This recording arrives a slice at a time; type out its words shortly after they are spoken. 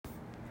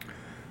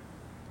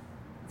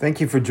Thank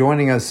you for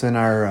joining us in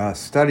our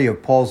study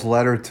of Paul's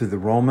letter to the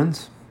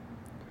Romans.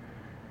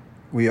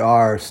 We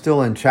are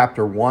still in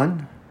chapter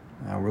 1.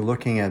 We're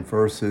looking at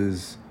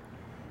verses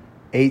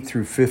 8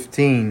 through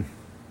 15.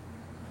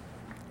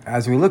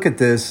 As we look at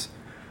this,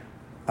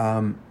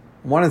 one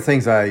of the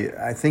things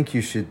I think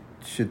you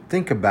should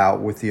think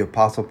about with the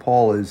Apostle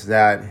Paul is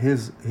that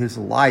his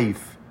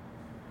life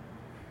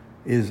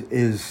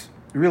is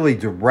really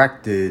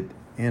directed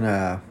in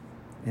a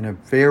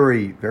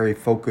very, very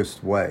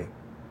focused way.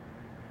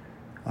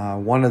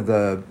 One of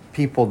the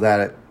people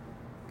that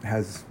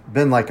has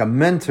been like a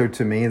mentor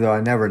to me, though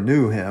I never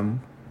knew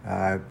him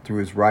through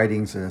his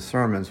writings and his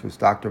sermons, was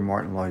Dr.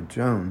 Martyn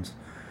Lloyd-Jones.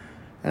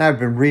 And I've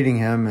been reading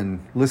him and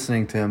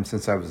listening to him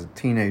since I was a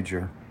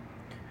teenager.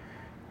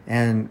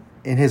 And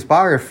in his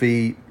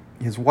biography,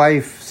 his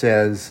wife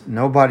says,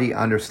 "Nobody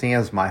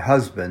understands my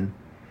husband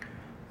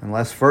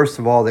unless, first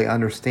of all, they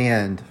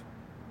understand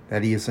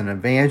that he is an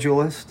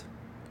evangelist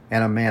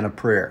and a man of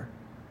prayer.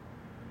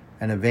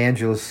 An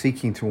evangelist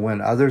seeking to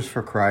win others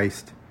for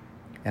Christ,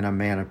 and a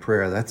man of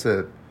prayer." That's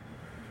a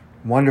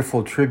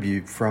wonderful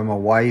tribute from a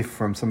wife,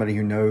 from somebody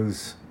who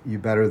knows you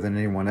better than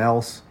anyone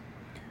else.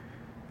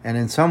 And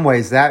in some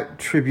ways, that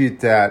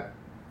tribute that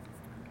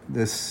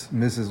this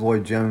Mrs.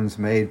 Lloyd-Jones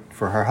made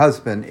for her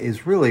husband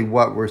is really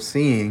what we're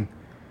seeing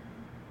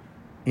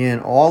in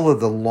all of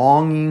the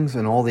longings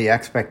and all the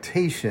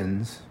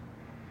expectations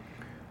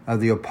of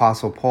the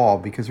Apostle Paul,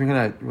 because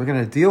we're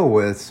gonna deal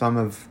with some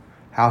of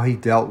how he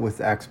dealt with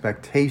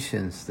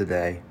expectations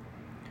today.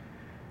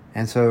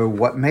 And so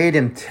what made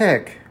him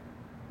tick,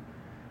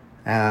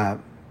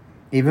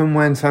 even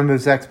when some of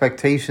his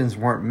expectations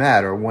weren't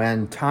met or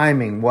when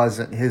timing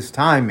wasn't his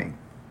timing,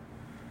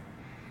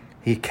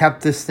 he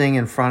kept this thing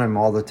in front of him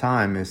all the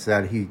time, is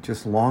that he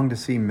just longed to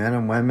see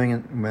men,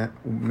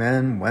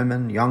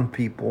 women, young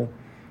people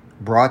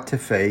brought to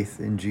faith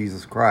in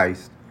Jesus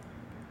Christ.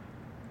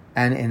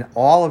 And in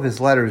all of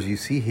his letters, you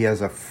see he has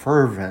a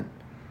fervent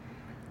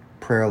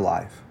prayer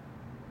life.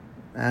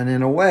 And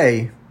in a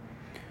way,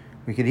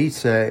 we could each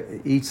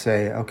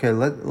say, okay,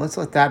 let's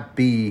let that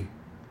be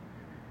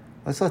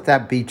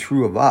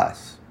true of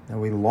us, that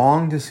we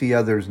long to see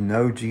others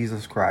know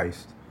Jesus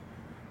Christ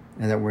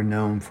and that we're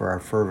known for our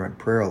fervent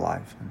prayer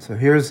life. And so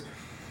here's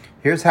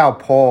how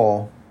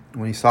Paul,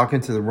 when he's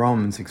talking to the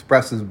Romans,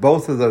 expresses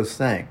both of those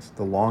things: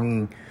 the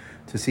longing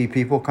to see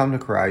people come to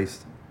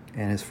Christ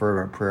and his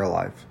fervent prayer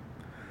life.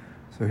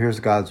 So here's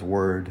God's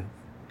word.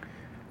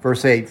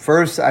 Verse 8,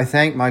 "First, I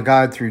thank my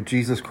God through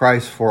Jesus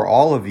Christ for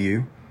all of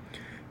you,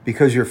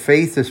 because your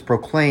faith is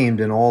proclaimed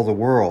in all the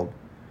world.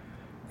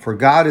 For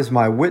God is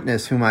my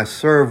witness, whom I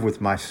serve with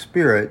my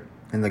spirit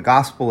in the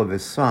gospel of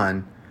his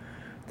Son,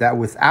 that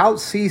without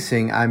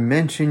ceasing I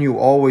mention you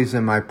always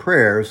in my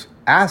prayers,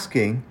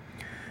 asking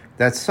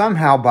that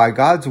somehow by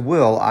God's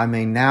will I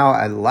may now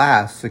at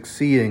last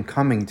succeed in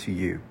coming to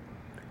you.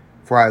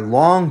 For I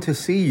long to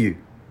see you,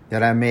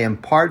 that I may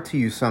impart to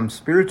you some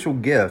spiritual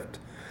gift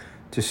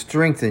to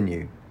strengthen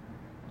you.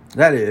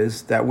 That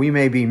is, that we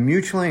may be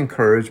mutually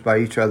encouraged by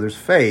each other's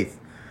faith,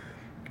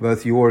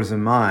 both yours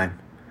and mine.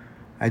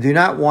 I do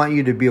not want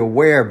you to be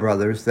aware,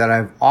 brothers, that I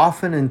have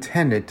often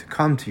intended to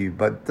come to you,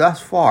 but thus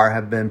far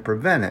have been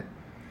prevented,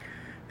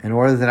 in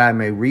order that I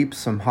may reap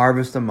some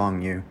harvest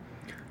among you,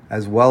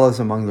 as well as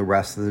among the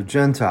rest of the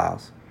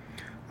Gentiles.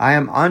 I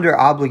am under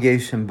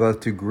obligation both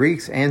to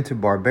Greeks and to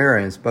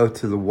barbarians, both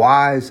to the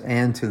wise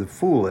and to the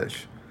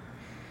foolish.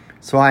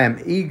 So I am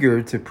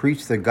eager to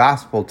preach the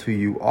gospel to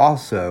you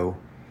also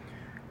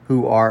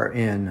who are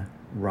in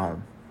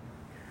Rome."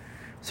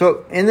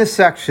 So in this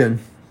section,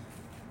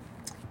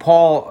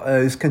 Paul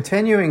is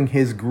continuing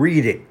his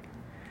greeting.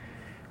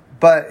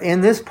 But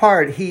in this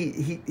part,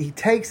 he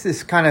takes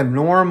this kind of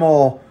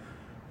normal,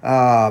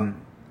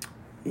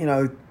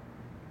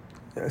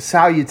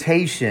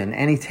 salutation,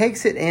 and he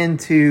takes it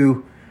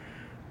into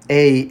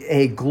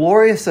a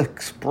glorious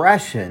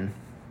expression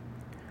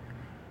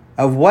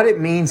of what it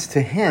means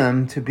to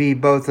him to be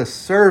both a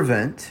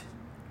servant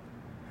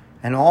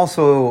and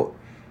also,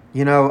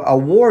 a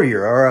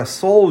warrior or a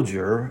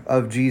soldier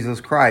of Jesus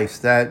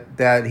Christ.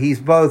 That he's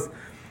both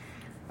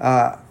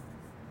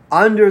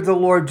under the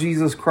Lord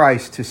Jesus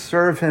Christ to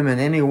serve him in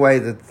any way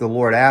that the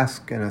Lord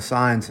asks and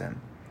assigns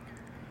him.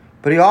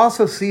 But he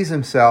also sees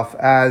himself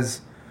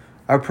as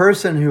a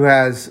person who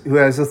has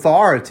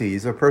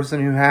authorities, a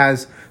person who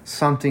has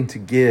something to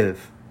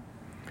give.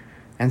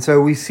 And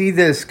so we see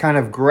this kind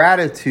of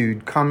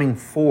gratitude coming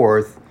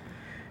forth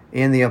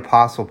in the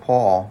Apostle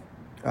Paul.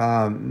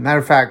 Matter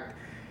of fact,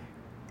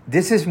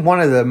 this is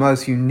one of the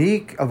most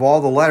unique of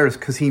all the letters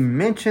because he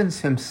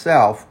mentions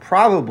himself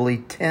probably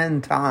 10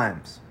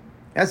 times.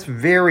 That's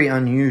very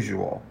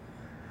unusual.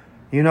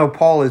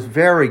 Paul is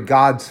very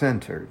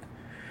God-centered,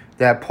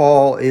 that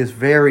Paul is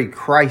very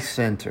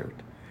Christ-centered.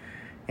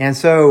 And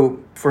so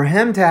for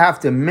him to have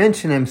to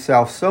mention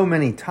himself so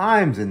many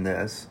times in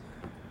this,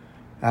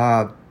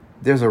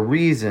 there's a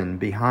reason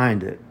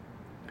behind it.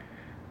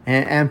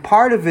 And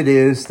part of it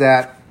is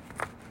that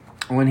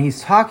when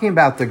he's talking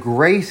about the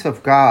grace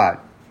of God,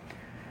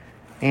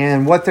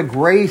 and what the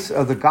grace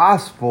of the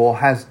gospel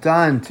has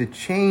done to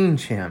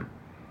change him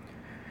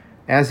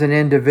as an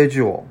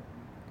individual.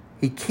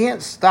 He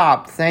can't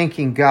stop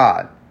thanking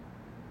God.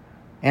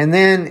 And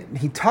then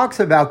he talks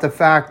about the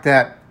fact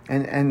that,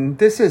 and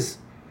this is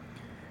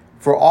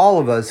for all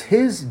of us,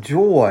 his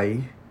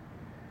joy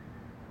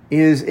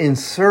is in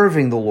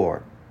serving the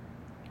Lord.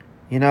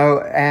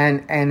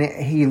 And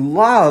he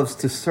loves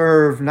to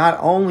serve not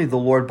only the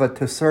Lord, but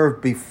to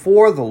serve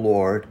before the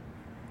Lord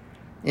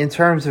in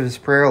terms of his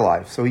prayer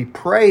life. So he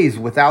prays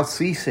without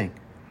ceasing.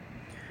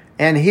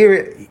 And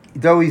here,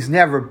 though he's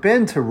never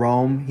been to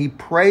Rome, he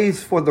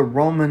prays for the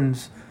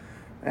Romans,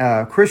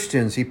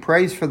 Christians. He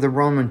prays for the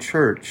Roman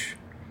church.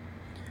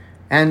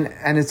 And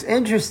it's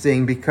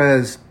interesting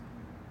because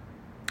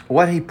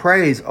what he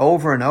prays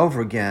over and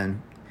over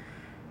again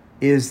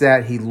is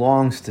that he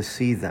longs to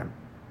see them.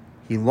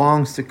 He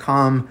longs to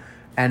come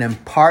and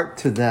impart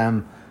to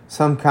them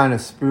some kind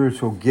of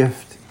spiritual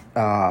gift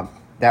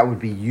that would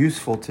be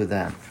useful to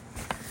them.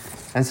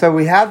 And so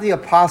we have the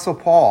Apostle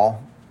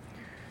Paul,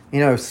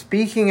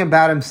 speaking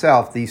about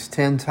himself these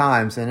 10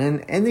 times.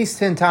 And in these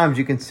 10 times,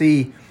 you can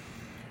see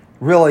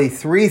really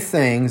 3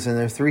 things, and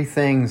there are 3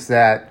 things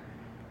that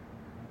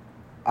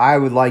I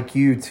would like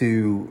you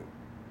to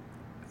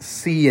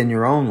see in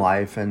your own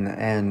life,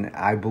 and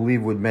I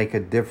believe would make a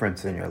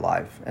difference in your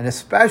life. And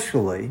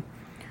especially,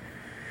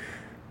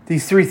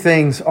 these 3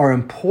 things are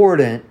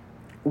important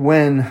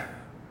when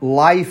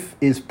life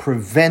is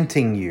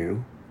preventing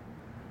you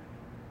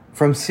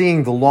from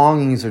seeing the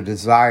longings or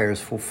desires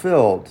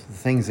fulfilled, the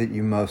things that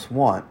you most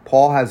want.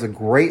 Paul has a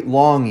great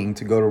longing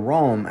to go to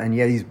Rome, and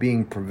yet he's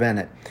being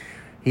prevented.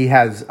 He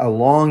has a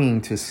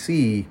longing to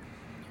see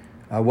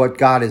what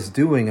God is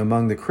doing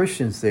among the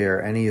Christians there,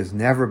 and he has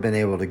never been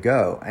able to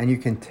go. And you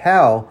can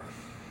tell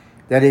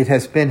that it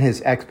has been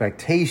his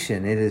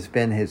expectation, it has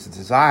been his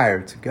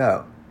desire to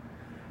go.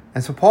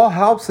 And so Paul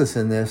helps us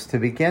in this to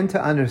begin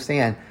to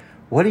understand,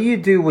 what do you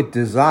do with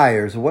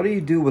desires? What do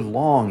you do with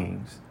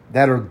longings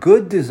that are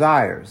good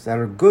desires, that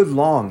are good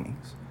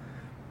longings,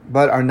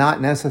 but are not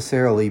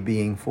necessarily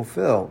being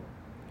fulfilled?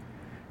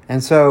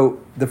 And so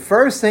the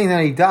first thing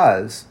that he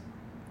does,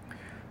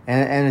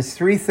 and it's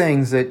 3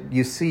 things that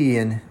you see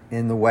in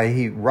the way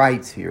he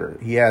writes here.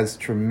 He has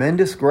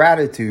tremendous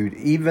gratitude,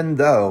 even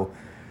though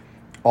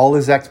all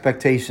his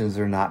expectations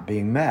are not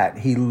being met.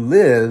 He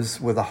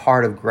lives with a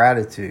heart of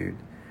gratitude.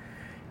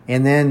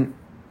 And then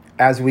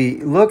as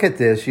we look at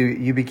this,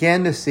 you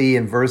begin to see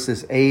in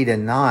verses 8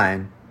 and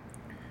 9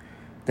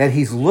 that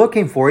he's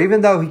looking for,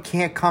 even though he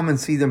can't come and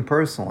see them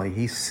personally,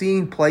 he's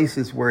seeing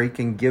places where he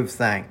can give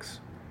thanks.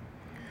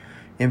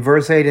 In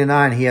verse 8 and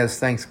 9, he has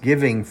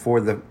thanksgiving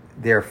for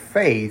their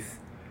faith,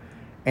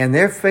 and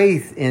their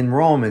faith in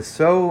Rome is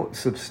so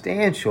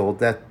substantial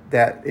that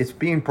it's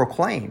being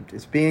proclaimed.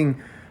 It's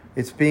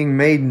being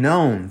made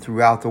known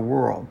throughout the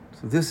world.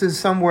 So this is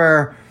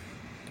somewhere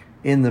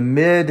in the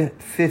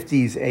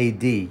mid-50s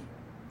AD.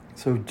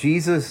 So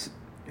Jesus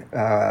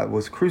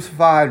was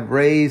crucified,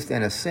 raised,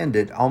 and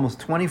ascended almost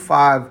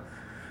 25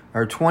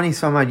 or 20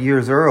 some odd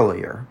years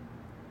earlier.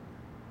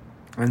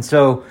 And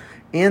so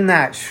in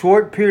that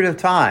short period of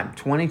time,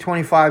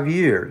 25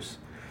 years,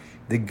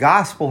 the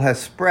gospel has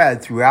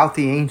spread throughout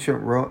the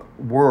ancient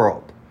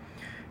world,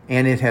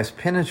 and it has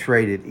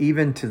penetrated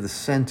even to the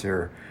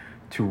center,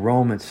 to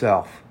Rome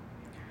itself.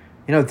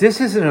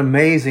 This is an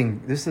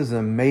amazing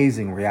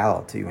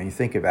reality when you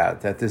think about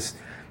it, that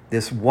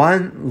this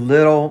one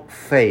little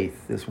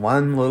faith, this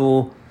one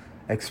little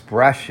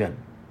expression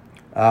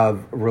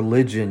of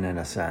religion, in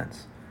a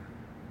sense,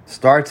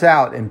 starts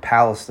out in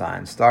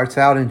Palestine, starts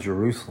out in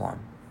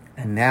Jerusalem,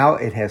 and now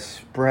it has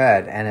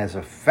spread and has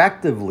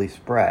effectively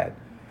spread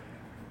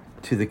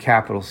to the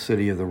capital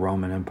city of the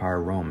Roman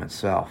Empire, Rome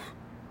itself.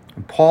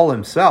 And Paul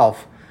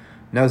himself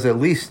knows at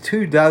least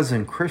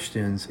 24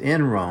 Christians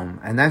in Rome,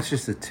 and that's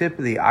just the tip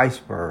of the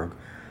iceberg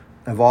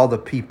of all the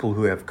people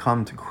who have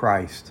come to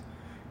Christ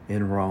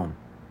in Rome.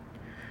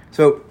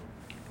 So,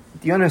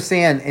 do you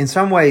understand, in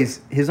some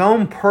ways, his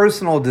own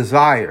personal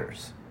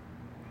desires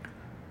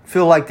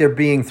feel like they're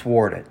being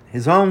thwarted.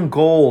 His own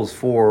goals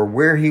for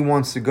where he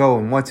wants to go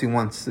and what he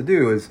wants to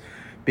do is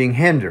being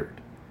hindered.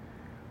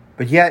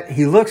 But yet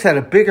he looks at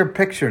a bigger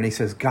picture and he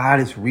says, God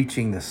is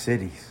reaching the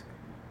cities.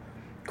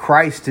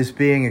 Christ is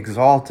being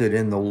exalted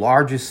in the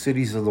largest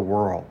cities of the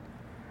world.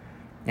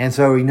 And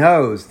so he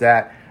knows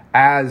that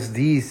as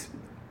these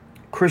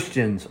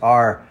Christians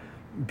are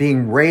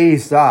being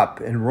raised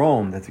up in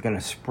Rome, that they're going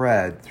to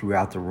spread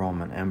throughout the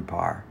Roman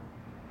Empire.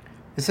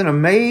 It's an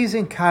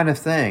amazing kind of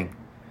thing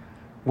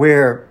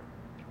where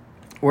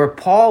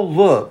Paul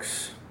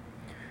looks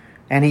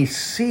and he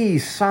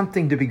sees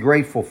something to be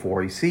grateful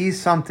for. He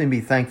sees something to be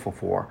thankful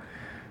for.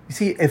 You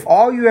see, if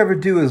all you ever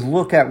do is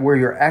look at where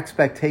your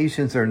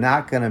expectations are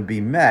not going to be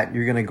met,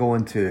 you're going to go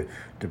into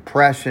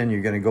depression,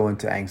 you're going to go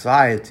into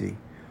anxiety.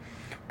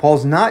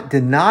 Paul's not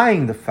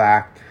denying the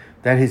fact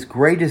that his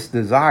greatest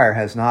desire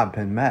has not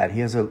been met. He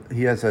has a,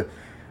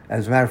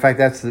 as a matter of fact,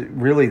 that's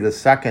really the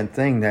second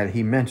thing that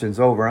he mentions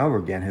over and over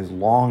again, his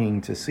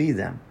longing to see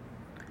them.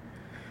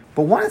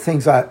 But one of the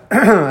things I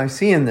I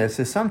see in this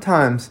is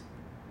sometimes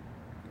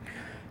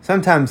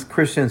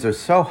Christians are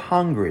so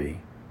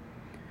hungry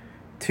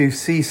to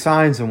see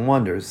signs and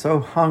wonders, so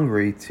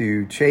hungry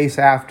to chase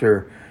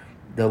after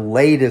the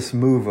latest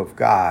move of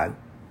God.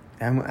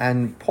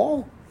 And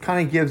Paul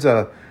kind of gives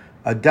a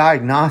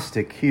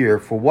diagnostic here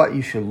for what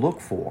you should look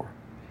for.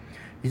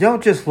 You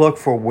don't just look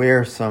for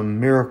where some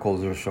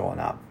miracles are showing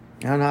up.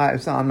 And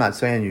I'm not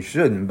saying you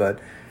shouldn't, but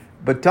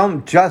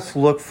don't just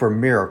look for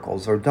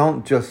miracles, or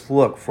don't just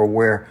look for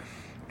where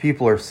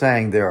people are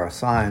saying there are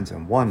signs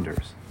and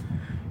wonders.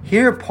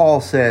 Here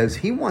Paul says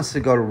he wants to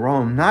go to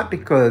Rome not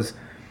because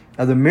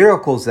of the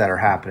miracles that are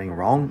happening in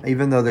Rome,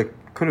 even though there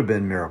could have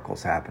been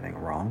miracles happening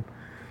in Rome.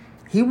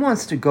 He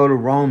wants to go to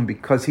Rome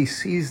because he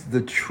sees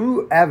the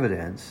true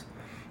evidence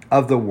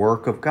of the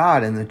work of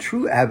God. And the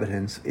true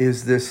evidence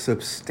is this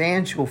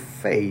substantial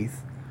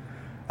faith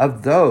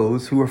of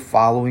those who are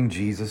following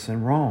Jesus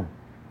in Rome.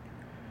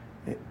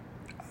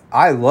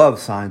 I love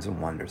signs and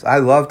wonders. I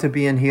love to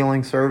be in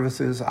healing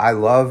services. I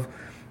love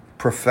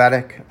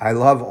prophetic. I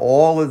love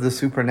all of the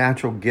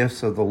supernatural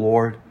gifts of the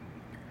Lord.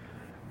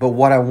 But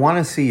what I want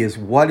to see is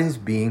what is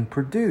being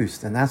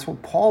produced. And that's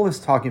what Paul is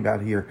talking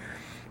about here.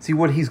 See,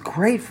 what he's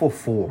grateful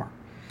for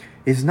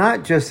is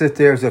not just that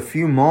there's a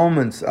few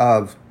moments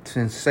of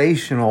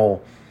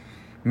sensational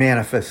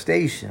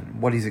manifestation.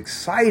 What he's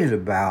excited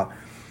about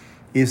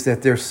is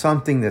that there's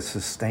something that's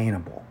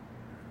sustainable.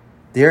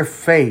 Their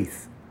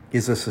faith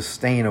is a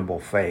sustainable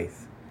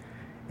faith.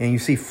 And you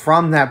see,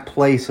 from that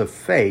place of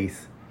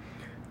faith,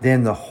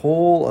 then the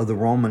whole of the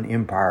Roman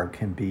Empire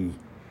can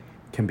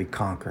be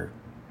conquered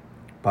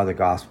by the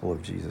gospel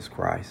of Jesus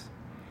Christ.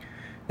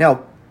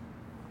 Now,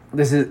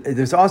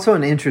 there's also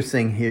an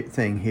interesting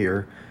thing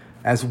here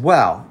as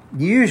well.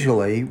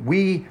 Usually,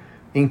 we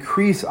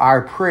increase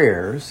our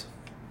prayers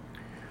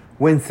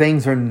when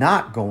things are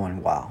not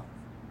going well.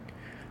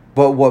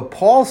 But what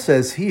Paul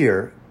says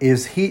here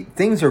is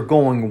things are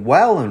going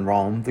well in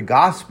Rome. The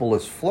gospel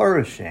is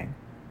flourishing.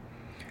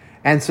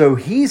 And so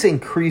he's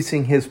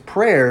increasing his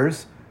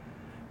prayers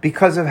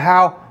because of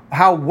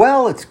how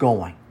well it's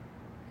going.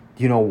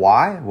 Do you know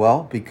why?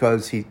 Well,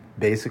 because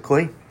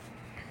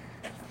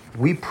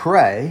we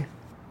pray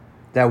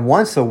that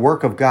once the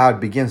work of God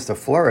begins to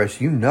flourish,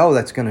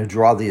 that's going to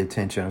draw the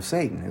attention of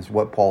Satan, is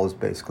what Paul is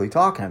basically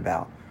talking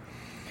about.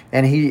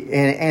 And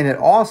it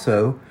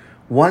also,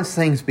 once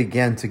things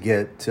begin to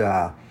get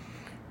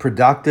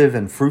productive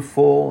and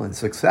fruitful and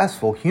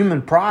successful,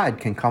 human pride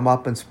can come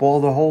up and spoil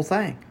the whole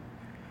thing.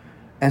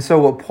 And so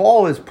what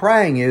Paul is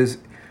praying is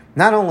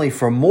not only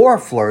for more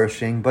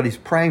flourishing, but he's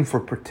praying for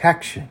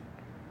protection.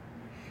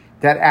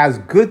 That as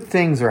good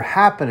things are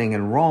happening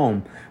in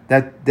Rome,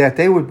 that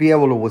they would be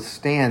able to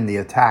withstand the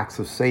attacks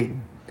of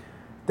Satan.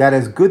 That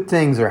as good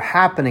things are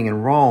happening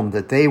in Rome,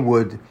 that they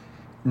would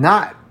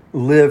not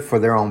live for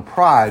their own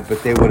pride,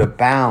 but they would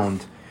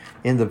abound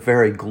in the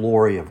very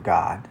glory of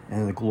God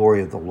and the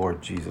glory of the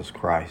Lord Jesus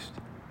Christ.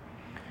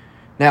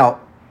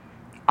 Now,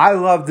 I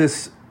love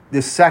this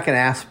second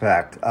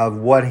aspect of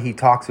what he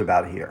talks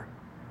about here.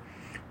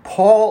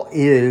 Paul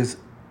is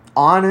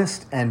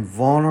honest and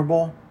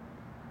vulnerable.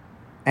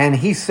 And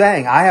he's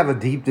saying, I have a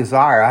deep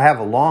desire, I have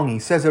a longing. He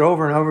says it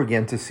over and over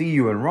again, to see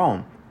you in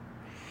Rome.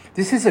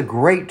 This is a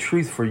great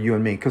truth for you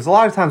and me, because a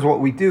lot of times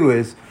what we do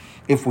is,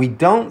 if we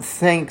don't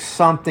think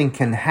something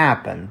can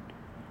happen,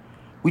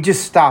 we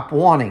just stop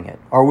wanting it,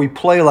 or we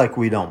play like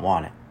we don't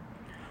want it.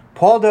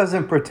 Paul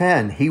doesn't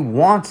pretend. He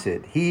wants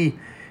it. He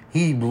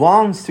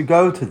longs to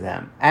go to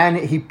them. And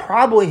he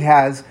probably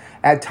has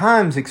at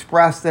times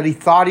expressed that he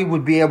thought he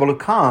would be able to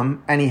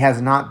come, and he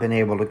has not been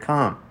able to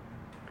come.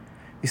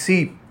 You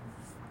see,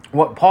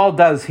 what Paul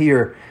does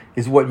here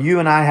is what you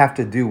and I have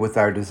to do with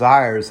our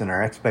desires and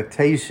our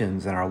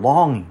expectations and our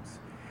longings,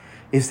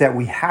 is that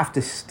we have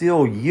to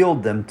still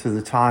yield them to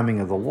the timing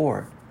of the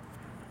Lord.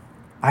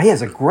 He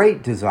has a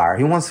great desire.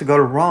 He wants to go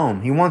to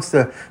Rome. He wants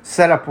to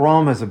set up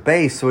Rome as a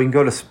base so he can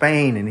go to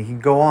Spain and he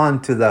can go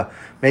on to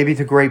maybe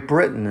to Great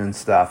Britain and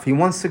stuff. He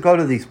wants to go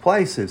to these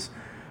places,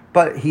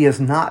 but he has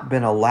not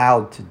been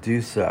allowed to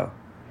do so.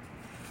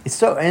 It's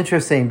so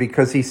interesting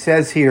because he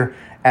says here,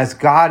 as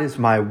God is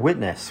my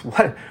witness.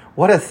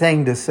 What a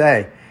thing to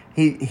say.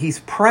 He's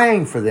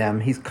praying for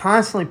them. He's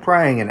constantly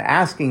praying and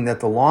asking that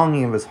the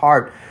longing of his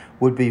heart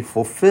would be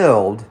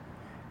fulfilled.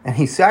 And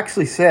he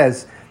actually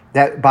says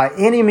that by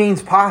any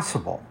means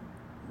possible,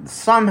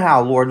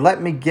 somehow, Lord,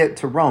 let me get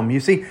to Rome. You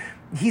see,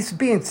 he's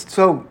being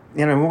so,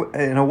 in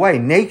a way,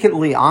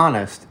 nakedly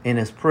honest in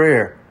his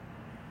prayer.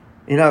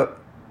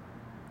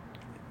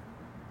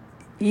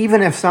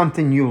 Even if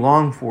something you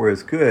long for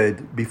is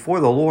good, before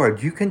the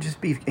Lord, you can just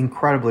be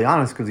incredibly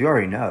honest because he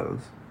already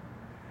knows.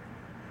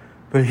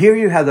 But here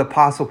you have the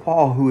Apostle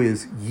Paul, who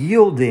is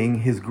yielding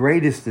his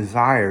greatest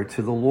desire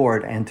to the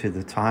Lord and to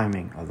the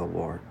timing of the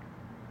Lord.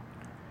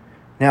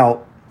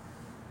 Now,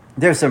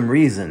 there's some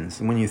reasons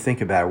when you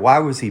think about it. Why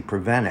was he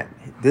prevented?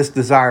 This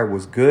desire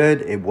was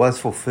good. It was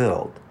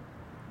fulfilled.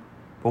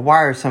 But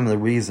why are some of the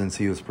reasons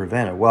he was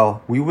prevented?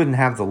 Well, we wouldn't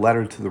have the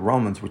letter to the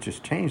Romans, which has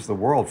changed the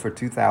world for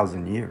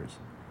 2,000 years.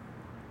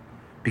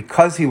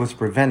 because he was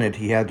prevented,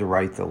 he had to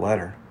write the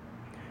letter.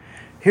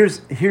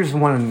 Here's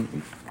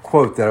one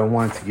quote that I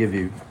wanted to give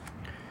you.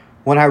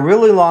 When I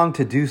really long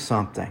to do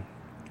something,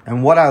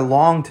 and what I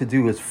long to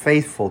do is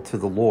faithful to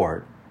the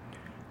Lord,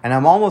 and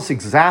I'm almost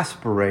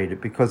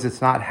exasperated because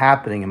it's not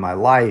happening in my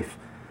life,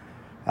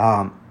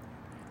 I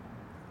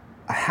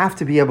have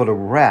to be able to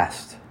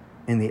rest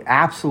in the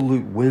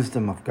absolute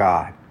wisdom of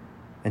God,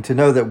 and to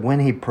know that when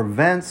he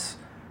prevents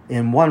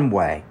in one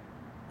way,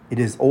 it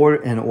is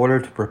in order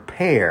to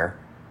prepare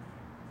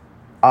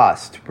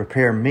us, to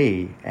prepare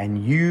me,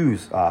 and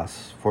use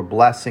us for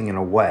blessing in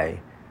a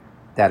way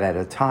that at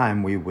a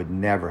time we would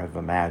never have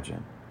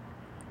imagined.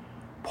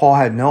 Paul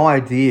had no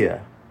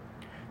idea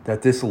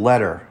that this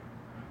letter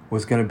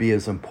was going to be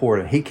as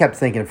important. He kept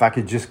thinking, if I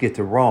could just get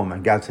to Rome,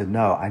 and God said,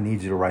 no, I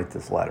need you to write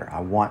this letter.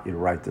 I want you to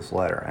write this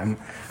letter. And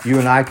you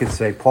and I could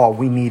say, Paul,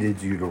 we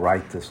needed you to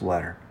write this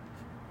letter.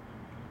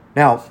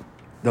 Now,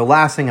 the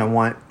last thing I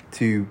want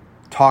to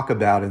talk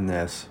about in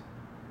this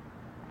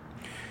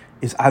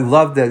is I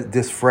love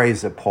this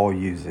phrase that Paul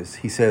uses.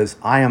 He says,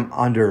 I am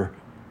under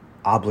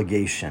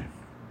obligation.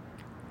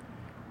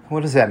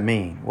 What does that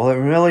mean? Well, it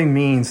really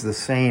means the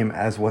same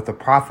as what the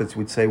prophets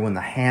would say when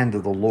the hand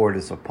of the Lord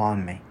is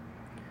upon me.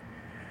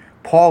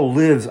 Paul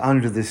lives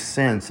under this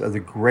sense of the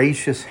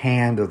gracious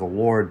hand of the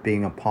Lord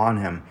being upon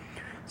him,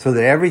 so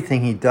that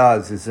everything he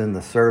does is in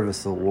the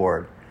service of the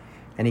Lord.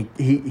 And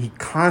he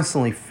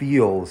constantly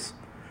feels,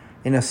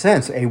 in a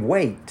sense, a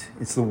weight.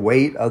 It's the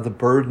weight of the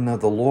burden of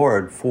the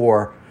Lord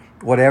for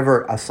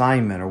whatever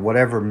assignment or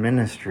whatever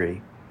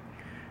ministry.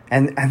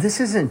 And this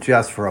isn't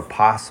just for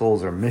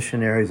apostles or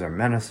missionaries or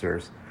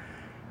ministers.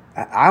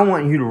 I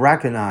want you to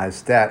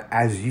recognize that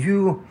as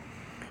you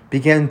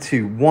begin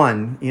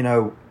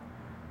to,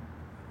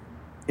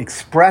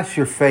 express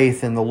your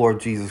faith in the Lord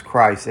Jesus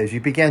Christ, as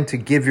you begin to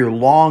give your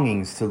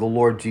longings to the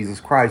Lord Jesus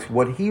Christ,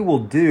 what he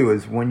will do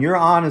is when you're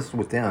honest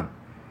with him,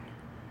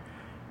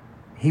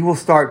 he will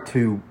start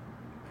to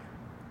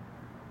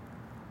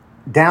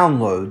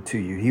download to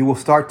you. He will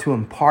start to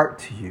impart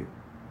to you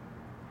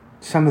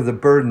some of the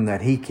burden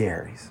that he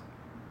carries.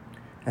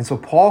 And so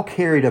Paul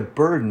carried a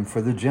burden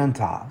for the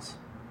Gentiles.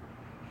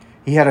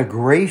 He had a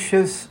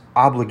gracious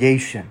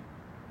obligation.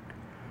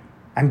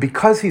 And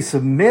because he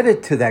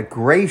submitted to that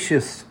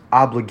gracious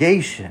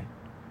obligation,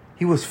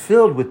 he was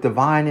filled with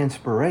divine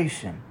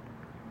inspiration.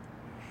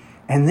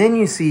 And then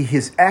you see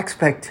his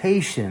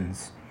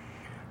expectations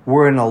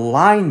were in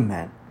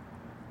alignment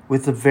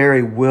with the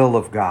very will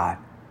of God,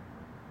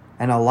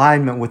 an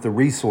alignment with the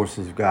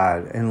resources of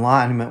God, an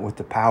alignment with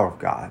the power of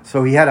God.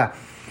 So he had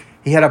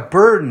a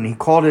burden. He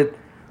called it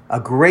a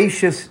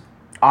gracious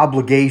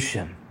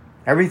obligation.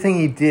 Everything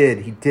he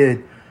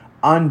did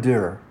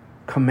under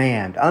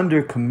command,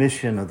 under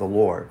commission of the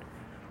Lord.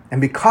 And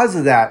because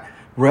of that,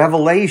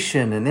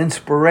 revelation and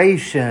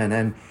inspiration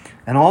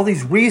and all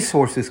these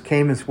resources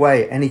came his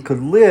way, and he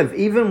could live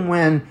even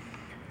when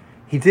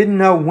he didn't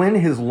know when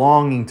his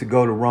longing to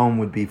go to Rome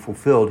would be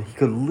fulfilled. He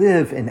could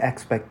live in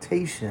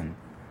expectation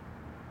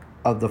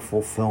of the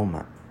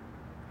fulfillment.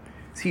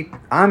 See,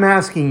 I'm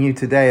asking you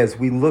today, as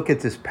we look at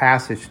this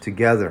passage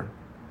together,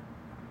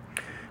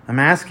 I'm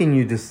asking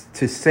you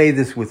to say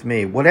this with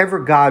me. Whatever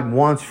God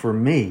wants for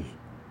me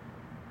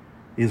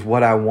is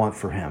what I want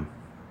for him,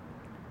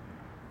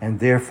 and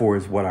therefore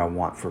is what I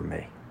want for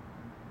me.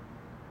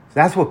 So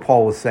that's what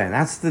Paul was saying.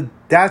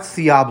 That's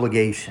the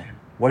obligation.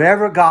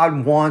 Whatever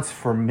God wants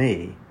for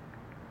me,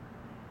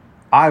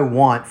 I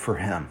want for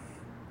him,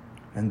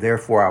 and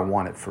therefore I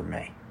want it for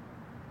me.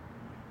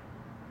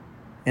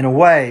 In a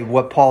way,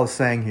 what Paul is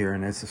saying here,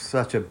 and it's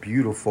such a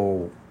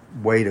beautiful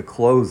way to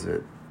close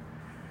it,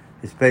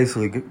 is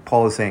basically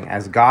Paul is saying,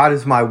 as God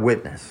is my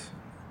witness,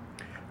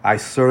 I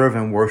serve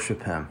and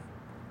worship him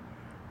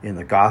in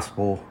the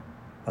gospel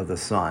of the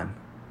Son.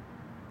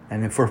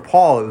 And for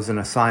Paul, it was an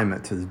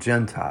assignment to the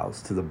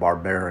Gentiles, to the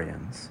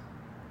barbarians.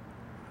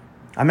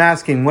 I'm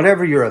asking,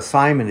 whatever your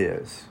assignment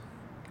is,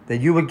 that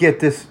you would get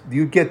this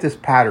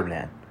pattern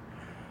in.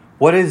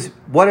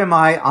 What am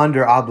I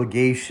under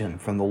obligation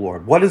from the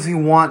Lord? What does he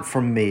want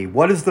from me?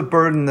 What is the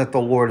burden that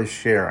the Lord is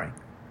sharing?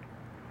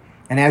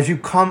 And as you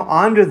come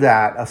under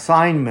that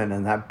assignment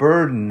and that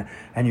burden,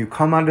 and you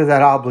come under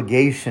that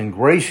obligation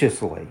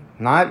graciously,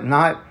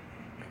 not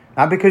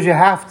because you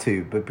have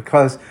to, but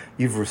because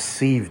you've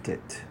received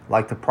it,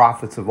 like the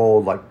prophets of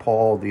old, like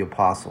Paul the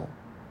apostle.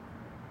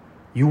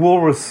 You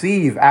will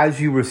receive,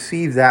 as you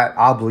receive that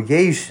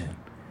obligation,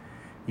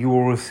 you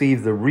will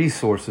receive the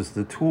resources,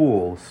 the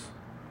tools,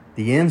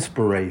 the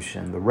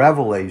inspiration, the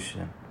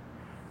revelation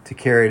to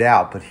carry it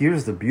out. But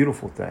here's the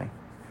beautiful thing.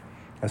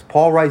 As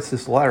Paul writes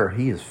this letter,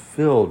 he is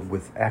filled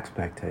with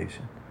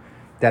expectation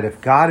that if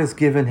God has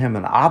given him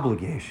an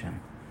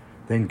obligation,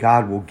 then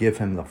God will give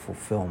him the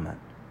fulfillment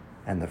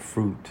and the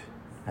fruit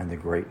and the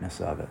greatness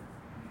of it.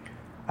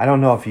 I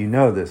don't know if you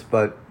know this,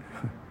 but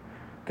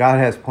God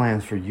has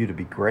plans for you to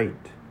be great.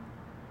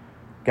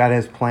 God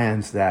has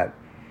plans that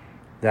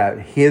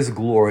his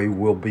glory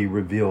will be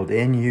revealed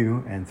in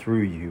you and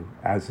through you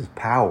as his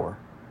power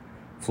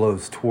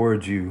flows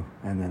towards you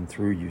and then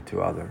through you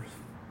to others.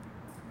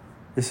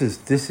 This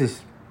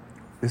is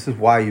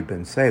why you've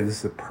been saved. This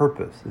is the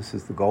purpose. This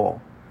is the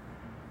goal.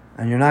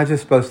 And you're not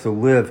just supposed to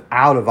live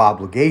out of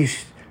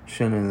obligation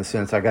in the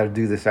sense, I got to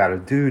do this out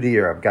of duty,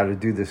 or I've got to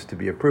do this to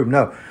be approved.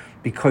 No,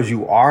 because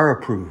you are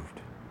approved,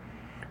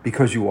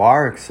 because you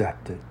are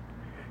accepted,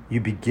 you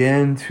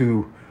begin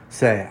to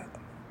say,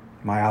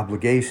 my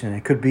obligation,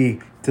 it could be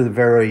to the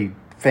very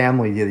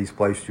family that he's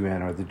placed you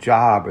in, or the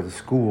job, or the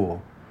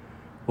school.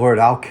 Lord,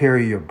 I'll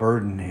carry your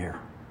burden here.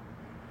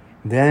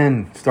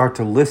 Then start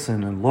to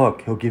listen and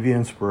look. He'll give you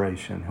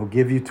inspiration. He'll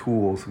give you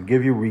tools. He'll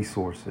give you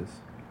resources.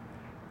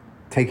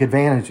 Take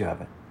advantage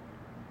of it.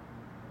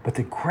 But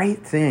the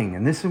great thing,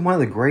 and this is one of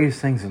the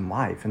greatest things in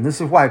life, and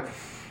this is why,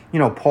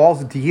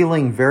 Paul's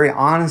dealing very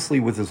honestly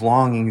with his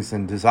longings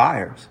and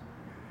desires.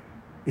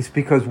 It's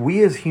because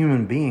we as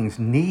human beings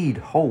need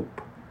hope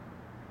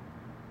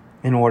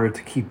in order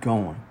to keep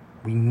going.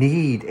 We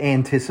need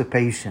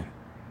anticipation.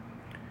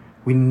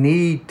 We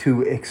need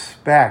to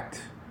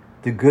expect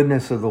the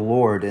goodness of the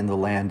Lord in the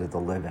land of the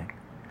living.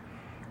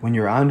 When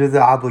you're under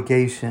the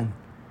obligation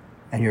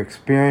and you're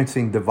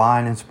experiencing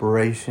divine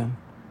inspiration,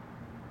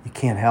 you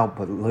can't help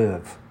but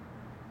live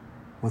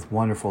with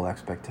wonderful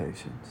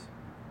expectations.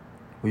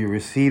 Will you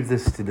receive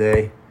this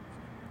today?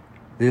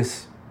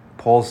 This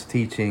Paul's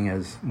teaching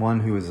as one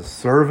who is a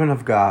servant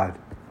of God,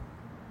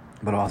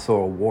 but also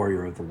a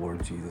warrior of the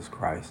Lord Jesus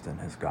Christ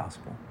and his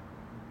gospel.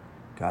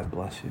 God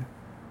bless you.